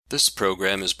This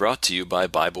program is brought to you by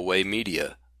Bible Way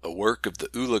Media, a work of the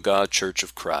Ulaga Church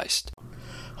of Christ.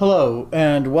 Hello,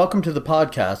 and welcome to the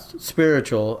podcast,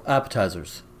 Spiritual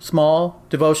Appetizers. Small,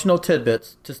 devotional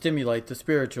tidbits to stimulate the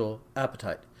spiritual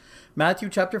appetite. Matthew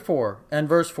chapter 4 and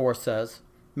verse 4 says,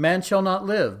 "Man shall not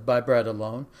live by bread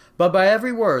alone, but by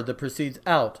every word that proceeds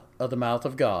out of the mouth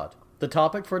of God." The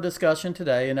topic for discussion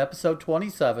today in episode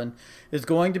 27 is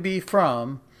going to be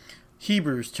from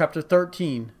Hebrews chapter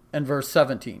 13 and verse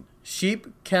 17. Sheep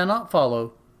cannot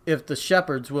follow if the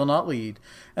shepherds will not lead,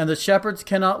 and the shepherds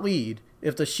cannot lead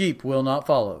if the sheep will not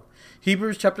follow.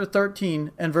 Hebrews chapter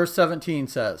 13 and verse 17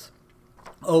 says,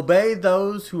 "Obey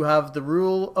those who have the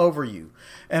rule over you,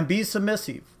 and be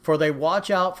submissive, for they watch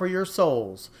out for your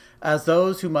souls, as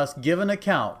those who must give an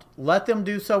account. Let them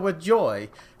do so with joy,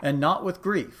 and not with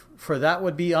grief, for that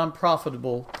would be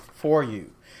unprofitable for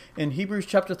you." In Hebrews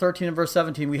chapter 13 and verse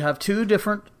 17, we have two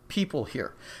different people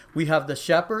here. We have the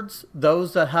shepherds,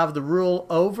 those that have the rule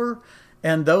over,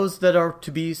 and those that are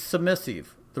to be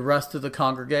submissive, the rest of the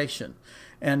congregation.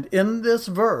 And in this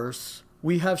verse,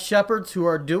 we have shepherds who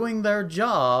are doing their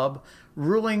job,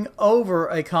 ruling over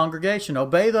a congregation.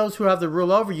 Obey those who have the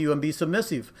rule over you and be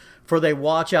submissive, for they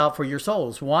watch out for your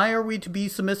souls. Why are we to be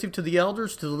submissive to the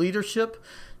elders, to the leadership,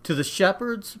 to the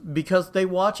shepherds? Because they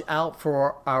watch out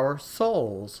for our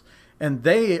souls. And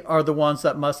they are the ones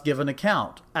that must give an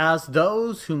account, as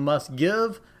those who must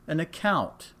give an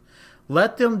account.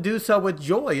 Let them do so with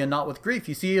joy and not with grief.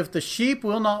 You see, if the sheep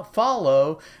will not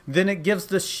follow, then it gives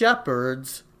the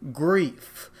shepherds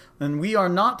grief. And we are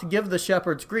not to give the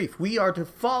shepherds grief. We are to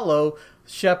follow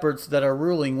shepherds that are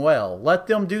ruling well. Let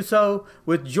them do so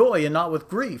with joy and not with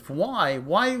grief. Why?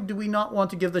 Why do we not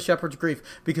want to give the shepherds grief?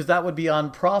 Because that would be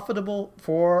unprofitable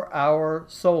for our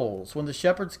souls. When the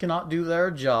shepherds cannot do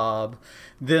their job,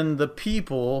 then the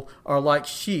people are like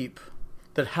sheep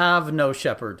that have no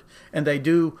shepherd, and they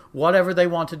do whatever they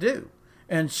want to do.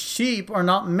 And sheep are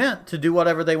not meant to do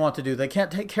whatever they want to do. They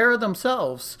can't take care of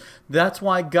themselves. That's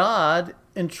why God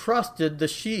entrusted the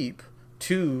sheep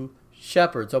to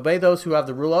shepherds. Obey those who have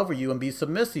the rule over you and be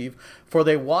submissive, for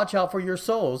they watch out for your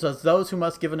souls as those who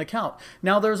must give an account.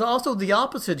 Now, there's also the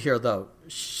opposite here, though.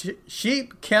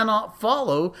 Sheep cannot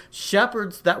follow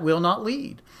shepherds that will not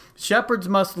lead. Shepherds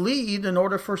must lead in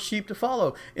order for sheep to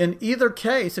follow. In either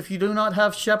case, if you do not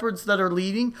have shepherds that are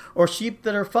leading or sheep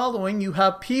that are following, you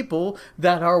have people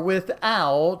that are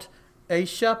without a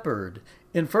shepherd.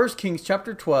 In 1 Kings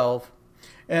chapter 12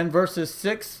 and verses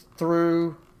 6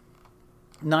 through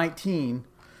 19,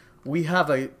 we have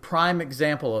a prime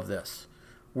example of this.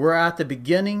 We're at the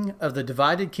beginning of the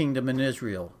divided kingdom in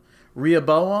Israel.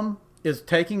 Rehoboam is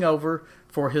taking over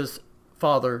for his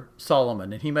father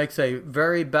Solomon, and he makes a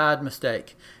very bad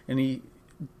mistake, and he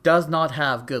does not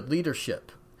have good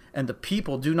leadership, and the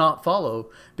people do not follow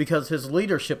because his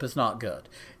leadership is not good.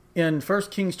 In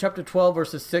 1 Kings chapter 12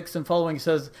 verses 6 and following, it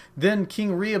says, "Then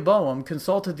King Rehoboam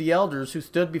consulted the elders who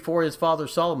stood before his father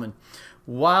Solomon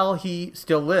while he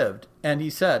still lived, and he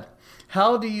said,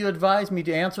 'How do you advise me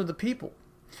to answer the people?'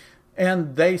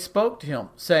 And they spoke to him,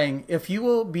 saying, 'If you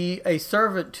will be a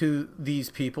servant to these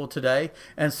people today,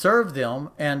 and serve them,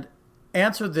 and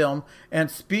answer them,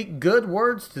 and speak good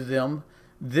words to them,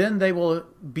 then they will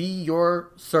be your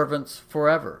servants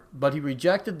forever.' But he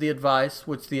rejected the advice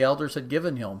which the elders had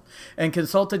given him, and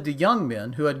consulted the young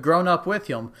men who had grown up with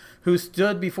him, who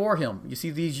stood before him." You see,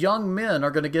 these young men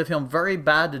are going to give him very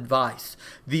bad advice.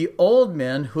 The old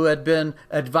men who had been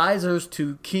advisors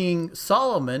to King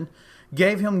Solomon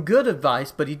gave him good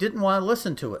advice, but he didn't want to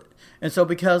listen to it. And so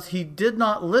because he did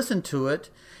not listen to it,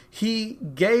 he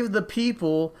gave the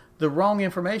people the wrong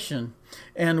information.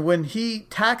 And when he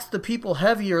taxed the people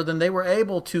heavier than they were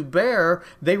able to bear,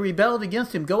 they rebelled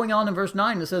against him. Going on in verse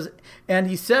 9, it says, "And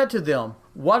he said to them,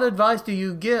 'What advice do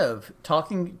you give?'"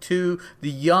 Talking to the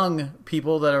young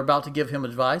people that are about to give him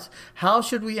advice. "How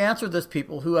should we answer this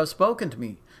people who have spoken to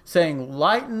me, saying,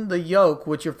 'Lighten the yoke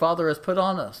which your father has put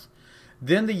on us'?"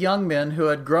 Then the young men who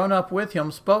had grown up with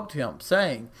him spoke to him,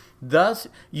 saying, "Thus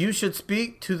you should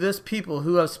speak to this people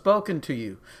who have spoken to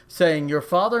you, saying, 'Your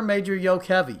father made your yoke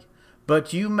heavy,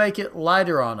 but you make it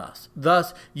lighter on us.'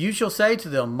 Thus you shall say to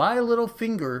them, 'My little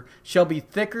finger shall be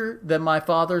thicker than my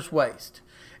father's waist.'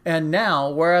 And now,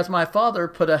 whereas my father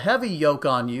put a heavy yoke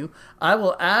on you, I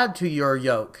will add to your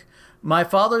yoke. My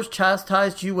fathers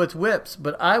chastised you with whips,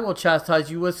 but I will chastise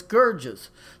you with scourges."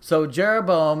 So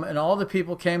Jeroboam and all the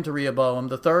people came to Rehoboam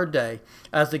the third day,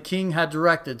 as the king had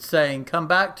directed, saying, "Come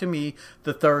back to me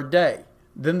the third day."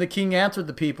 Then the king answered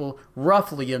the people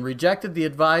roughly and rejected the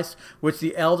advice which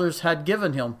the elders had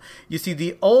given him. You see,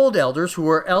 the old elders, who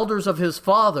were elders of his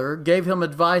father, gave him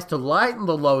advice to lighten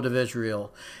the load of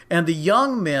Israel. And the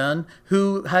young men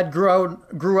who had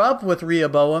grew up with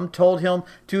Rehoboam told him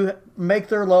to make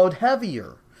their load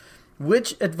heavier.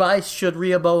 Which advice should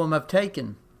Rehoboam have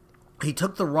taken? He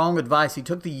took the wrong advice. He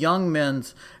took the young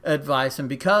men's advice. And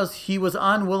because he was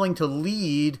unwilling to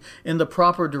lead in the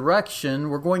proper direction,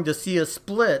 we're going to see a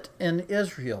split in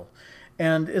Israel.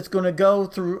 And it's going to go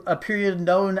through a period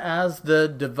known as the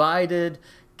divided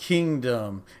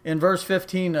kingdom. In verse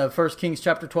 15 of 1 Kings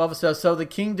chapter 12, it says, "So the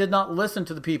king did not listen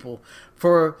to the people,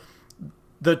 for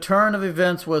the turn of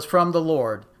events was from the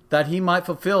Lord, that he might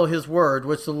fulfill his word,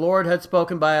 which the Lord had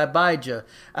spoken by Abijah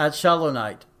at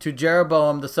Shilonite to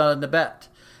Jeroboam the son of Nebat.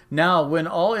 Now, when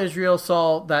all Israel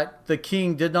saw that the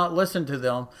king did not listen to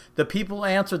them, the people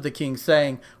answered the king,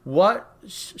 saying, What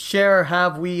share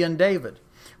have we in David?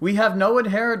 We have no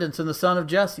inheritance in the son of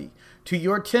Jesse. To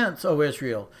your tents, O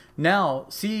Israel. Now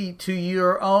see to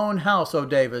your own house, O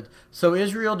David. So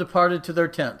Israel departed to their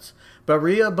tents. But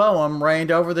Rehoboam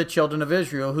reigned over the children of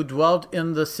Israel who dwelt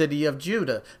in the city of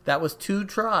Judah." That was 2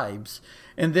 tribes.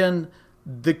 And then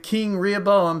the king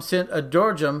Rehoboam sent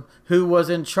Adorjam, who was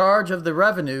in charge of the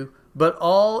revenue, but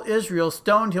all Israel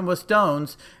stoned him with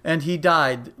stones, and he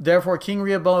died. Therefore King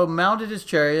Rehoboam mounted his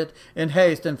chariot in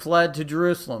haste and fled to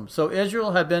Jerusalem. So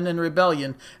Israel had been in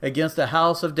rebellion against the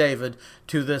house of David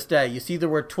to this day. You see, there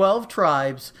were 12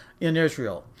 tribes in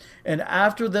Israel. And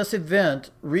after this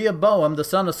event, Rehoboam, the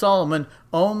son of Solomon,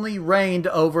 only reigned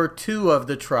over 2 of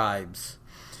the tribes.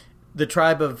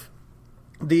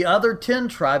 The other 10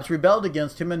 tribes rebelled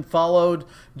against him and followed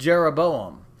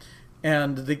Jeroboam.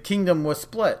 And the kingdom was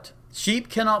split. Sheep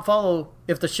cannot follow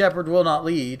if the shepherd will not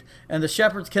lead, and the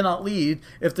shepherds cannot lead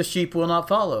if the sheep will not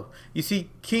follow. You see,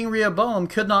 King Rehoboam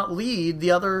could not lead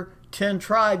the other 10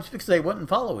 tribes because they wouldn't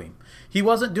follow him. He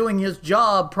wasn't doing his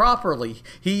job properly.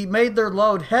 He made their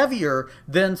load heavier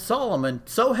than Solomon,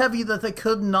 so heavy that they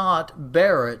could not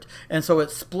bear it, and so it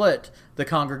split the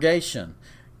congregation.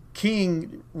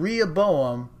 King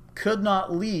Rehoboam could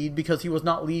not lead because he was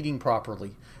not leading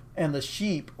properly, and the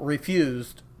sheep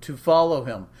refused to follow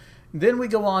him. Then we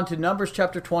go on to Numbers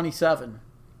chapter 27,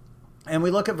 and we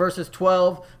look at verses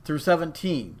 12 through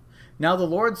 17. "Now the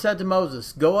Lord said to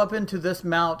Moses, Go up into this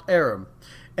Mount Aram,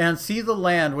 and see the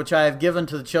land which I have given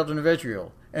to the children of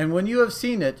Israel. And when you have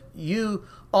seen it, you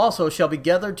also shall be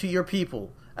gathered to your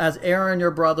people, as Aaron your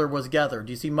brother was gathered."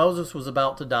 You see, Moses was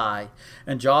about to die,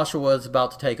 and Joshua was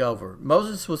about to take over.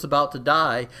 Moses was about to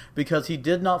die because he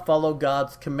did not follow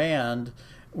God's command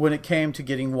when it came to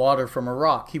getting water from a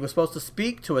rock. He was supposed to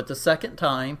speak to it the second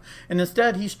time, and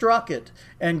instead he struck it.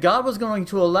 And God was going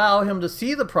to allow him to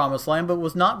see the promised land, but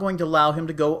was not going to allow him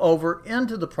to go over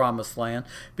into the promised land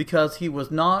because he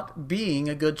was not being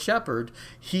a good shepherd.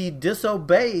 He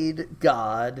disobeyed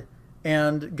God,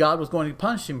 and God was going to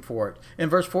punish him for it. In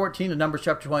verse 14 of Numbers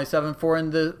chapter 27, "For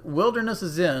in the wilderness of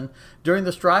Zin, during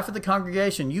the strife of the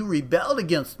congregation, you rebelled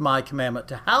against my commandment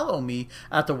to hallow me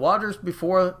at the waters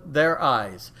before their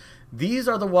eyes. These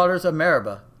are the waters of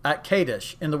Meribah at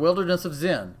Kadesh in the wilderness of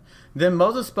Zin. Then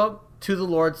Moses spoke to the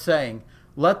Lord, saying,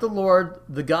 Let the Lord,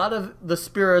 the God of the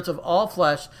spirits of all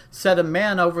flesh, set a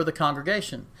man over the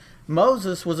congregation."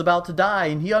 Moses was about to die,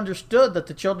 and he understood that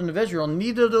the children of Israel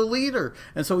needed a leader.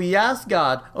 And so he asked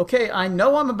God, okay, I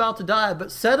know I'm about to die,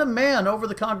 but set a man over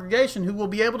the congregation who will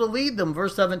be able to lead them.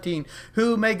 Verse 17,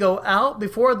 "Who may go out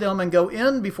before them and go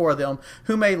in before them,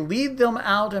 who may lead them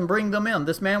out and bring them in."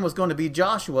 This man was going to be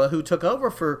Joshua, who took over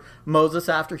for Moses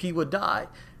after he would die.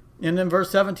 And in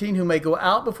verse 17, "Who may go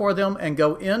out before them and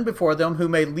go in before them, who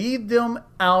may lead them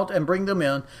out and bring them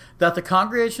in, that the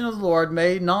congregation of the Lord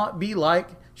may not be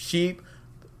like sheep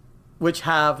which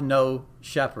have no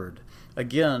shepherd."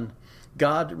 Again,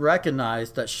 God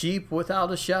recognized that sheep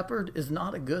without a shepherd is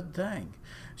not a good thing.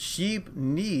 Sheep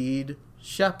need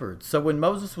shepherds. So when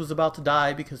Moses was about to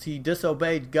die because he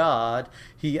disobeyed God,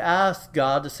 he asked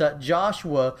God to set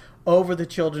Joshua over the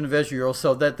children of Israel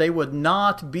so that they would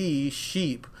not be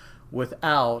sheep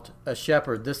without a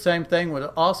shepherd. This same thing would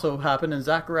also happen in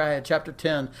Zechariah chapter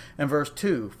 10 and verse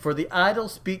 2. "For the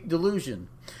idols speak delusion.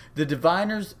 The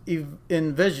diviners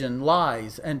envision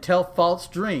lies and tell false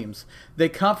dreams. They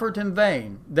comfort in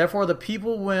vain. Therefore the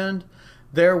people wend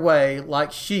their way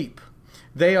like sheep.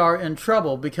 They are in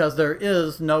trouble because there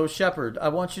is no shepherd." I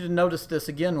want you to notice this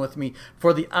again with me.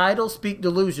 "For the idols speak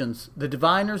delusions. The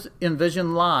diviners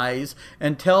envision lies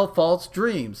and tell false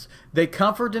dreams. They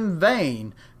comfort in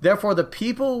vain. Therefore the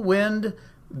people wend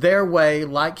their way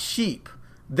like sheep.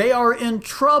 They are in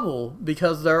trouble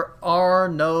because there are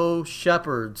no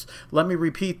shepherds. Let me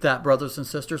repeat that, brothers and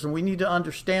sisters, and we need to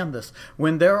understand this.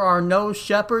 When there are no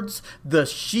shepherds, the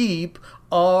sheep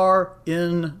are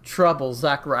in trouble.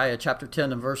 Zechariah chapter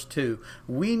 10 and verse 2.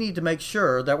 We need to make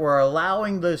sure that we're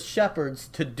allowing the shepherds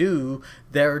to do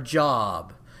their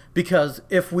job. Because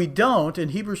if we don't, in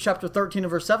Hebrews chapter 13 and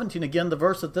verse 17, again, the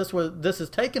verse that this is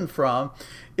taken from,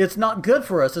 it's not good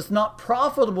for us. It's not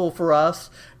profitable for us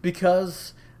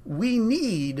because we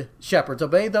need shepherds.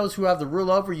 Obey those who have the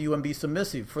rule over you and be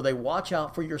submissive, for they watch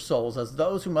out for your souls as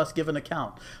those who must give an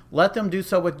account. Let them do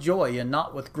so with joy and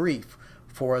not with grief,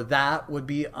 for that would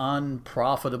be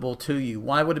unprofitable to you.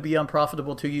 Why would it be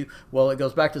unprofitable to you? Well, it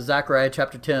goes back to Zechariah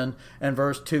chapter 10 and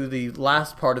verse 2, the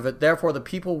last part of it. Therefore, the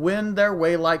people wend their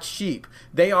way like sheep.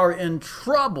 They are in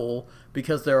trouble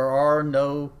because there are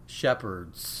no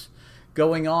shepherds.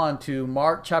 Going on to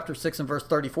Mark chapter 6 and verse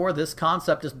 34, this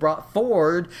concept is brought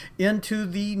forward into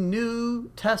the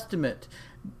New Testament.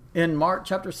 In Mark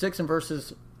chapter 6 and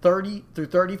verses 30 through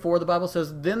 34, the Bible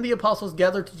says, Then the apostles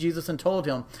gathered to Jesus and told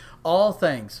him all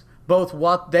things, both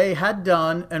what they had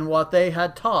done and what they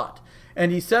had taught.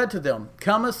 And he said to them,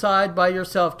 Come aside by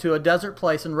yourself to a desert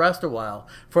place and rest a while,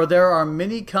 for there are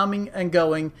many coming and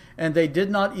going, and they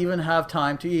did not even have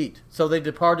time to eat. So they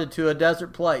departed to a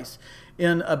desert place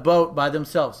in a boat by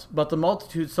themselves. But the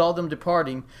multitude saw them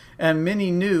departing, and many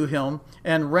knew him,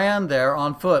 and ran there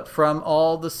on foot from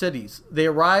all the cities. They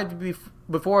arrived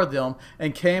before them,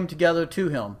 and came together to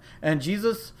him. And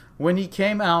Jesus, when he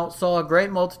came out, saw a great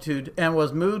multitude, and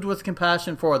was moved with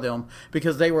compassion for them,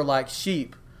 because they were like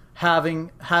sheep,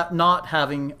 not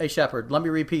having a shepherd. Let me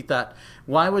repeat that.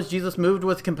 Why was Jesus moved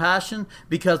with compassion?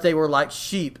 Because they were like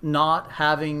sheep, not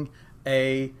having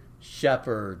a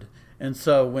shepherd. And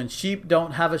so when sheep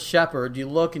don't have a shepherd, you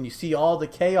look and you see all the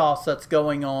chaos that's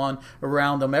going on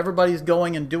around them. Everybody's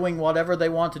going and doing whatever they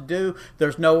want to do.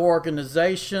 There's no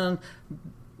organization.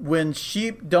 When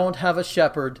sheep don't have a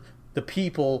shepherd, the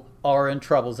people are in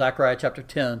trouble. Zechariah chapter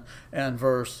 10 and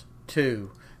verse 2.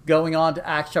 Going on to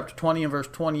Acts chapter 20 and verse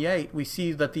 28, we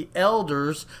see that the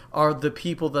elders are the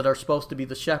people that are supposed to be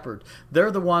the shepherd.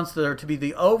 They're the ones that are to be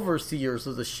the overseers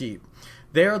of the sheep.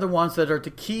 They are the ones that are to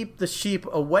keep the sheep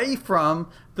away from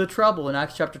the trouble. In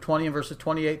Acts chapter 20 and verses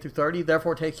 28 through 30,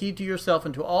 Therefore take heed to yourself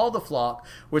and to all the flock,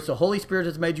 which the Holy Spirit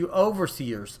has made you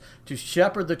overseers, to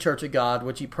shepherd the church of God,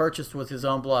 which he purchased with his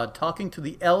own blood. Talking to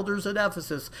the elders at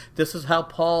Ephesus, this is how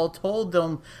Paul told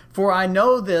them, For I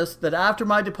know this, that after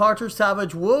my departure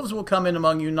savage wolves will come in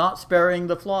among you, not sparing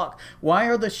the flock. Why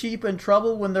are the sheep in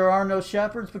trouble when there are no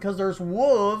shepherds? Because there's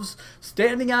wolves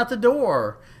standing at the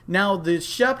door. Now, the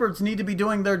shepherds need to be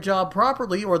doing their job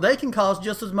properly, or they can cause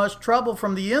just as much trouble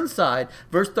from the inside.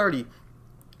 Verse 30,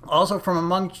 Also from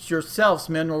amongst yourselves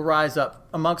men will rise up,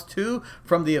 amongst two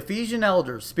from the Ephesian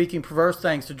elders, speaking perverse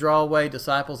things to draw away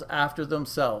disciples after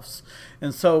themselves.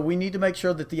 And so we need to make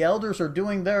sure that the elders are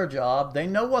doing their job. They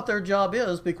know what their job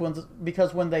is,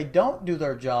 because when they don't do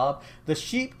their job, the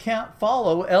sheep can't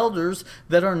follow elders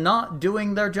that are not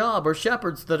doing their job, or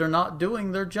shepherds that are not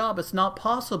doing their job. It's not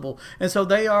possible. And so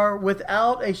they are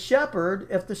without a shepherd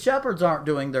if the shepherds aren't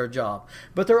doing their job.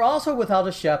 But they're also without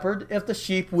a shepherd if the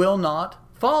sheep will not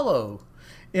follow.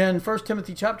 In 1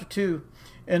 Timothy chapter 2,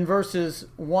 in verses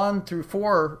 1 through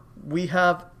 4, we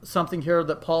have something here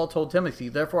that Paul told Timothy.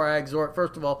 Therefore I exhort,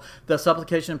 first of all, that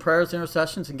supplication, prayers,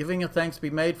 intercessions, and giving of thanks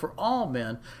be made for all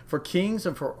men, for kings,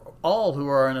 and for all who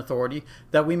are in authority,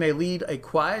 that we may lead a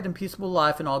quiet and peaceable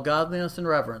life in all godliness and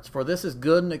reverence. For this is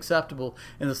good and acceptable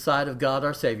in the sight of God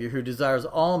our Savior, who desires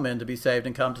all men to be saved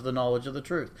and come to the knowledge of the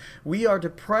truth. We are to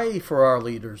pray for our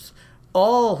leaders,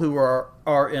 all who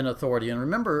are in authority. And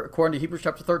remember, according to Hebrews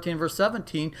chapter 13, verse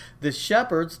 17, the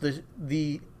shepherds,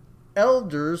 the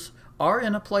elders, are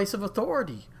in a place of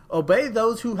authority. Obey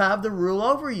those who have the rule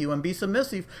over you and be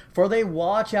submissive, for they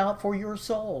watch out for your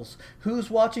souls. Who's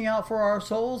watching out for our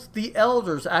souls? The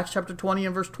elders, Acts chapter 20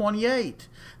 and verse 28.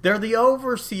 They're the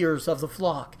overseers of the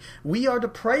flock. We are to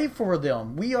pray for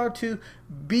them. We are to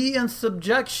be in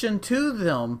subjection to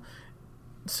them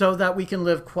so that we can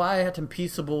live quiet and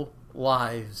peaceable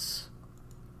lives.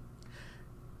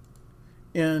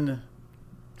 In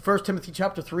 1 Timothy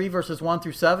chapter 3 verses 1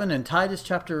 through 7 and Titus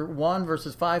chapter 1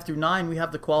 verses 5 through 9, we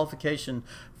have the qualification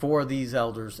for these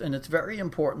elders. And it's very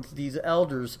important that these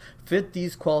elders fit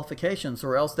these qualifications,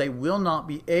 or else they will not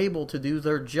be able to do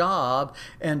their job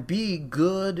and be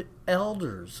good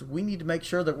elders. We need to make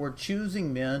sure that we're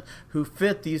choosing men who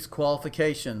fit these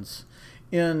qualifications.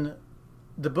 In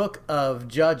the book of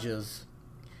Judges,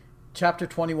 chapter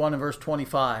 21 and verse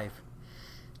 25,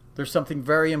 there's something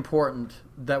very important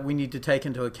that we need to take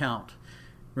into account.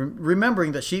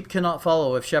 Remembering that sheep cannot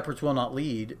follow if shepherds will not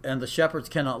lead, and the shepherds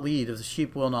cannot lead if the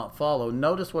sheep will not follow.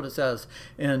 Notice what it says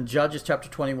in Judges chapter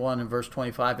 21 and verse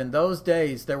 25. In those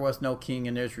days there was no king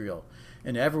in Israel,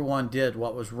 and everyone did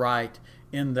what was right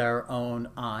in their own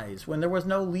eyes. When there was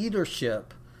no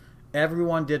leadership,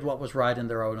 everyone did what was right in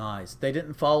their own eyes. They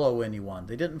didn't follow anyone.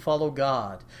 They didn't follow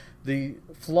God. The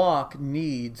flock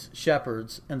needs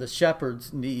shepherds, and the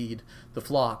shepherds need the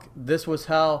flock. This was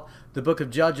how the book of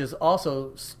Judges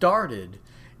also started.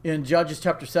 In Judges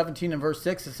chapter 17 and verse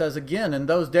 6, it says again, in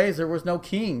those days there was no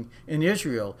king in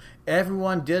Israel.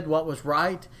 Everyone did what was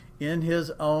right in his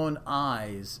own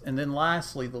eyes. And then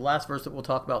lastly, the last verse that we'll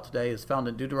talk about today is found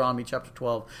in Deuteronomy chapter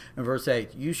 12 and verse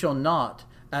 8. You shall not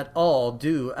at all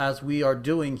do as we are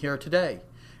doing here today.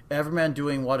 Every man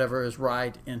doing whatever is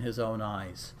right in his own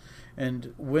eyes.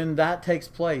 And when that takes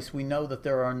place, we know that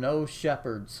there are no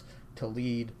shepherds to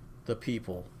lead the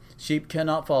people. Sheep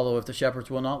cannot follow if the shepherds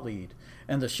will not lead,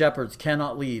 and the shepherds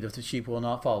cannot lead if the sheep will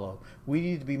not follow. We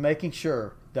need to be making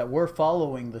sure that we're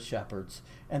following the shepherds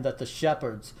and that the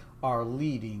shepherds are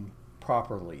leading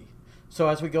properly. So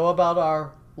as we go about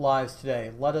our lives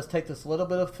today, let us take this little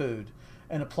bit of food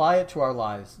and apply it to our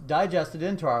lives, digest it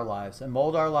into our lives, and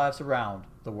mold our lives around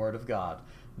the Word of God.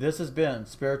 This has been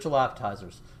Spiritual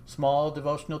Appetizers, small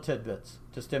devotional tidbits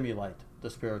to stimulate the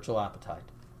spiritual appetite.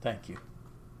 Thank you.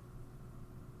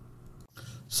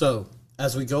 So,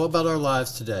 as we go about our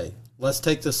lives today, let's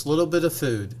take this little bit of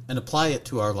food and apply it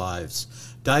to our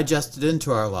lives, digest it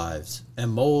into our lives,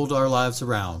 and mold our lives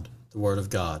around the Word of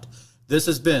God. This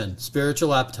has been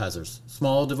Spiritual Appetizers,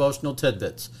 small devotional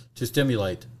tidbits to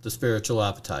stimulate the spiritual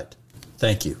appetite.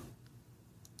 Thank you.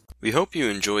 We hope you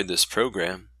enjoyed this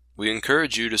program. We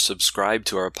encourage you to subscribe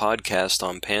to our podcast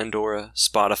on Pandora,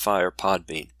 Spotify, or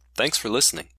Podbean. Thanks for listening.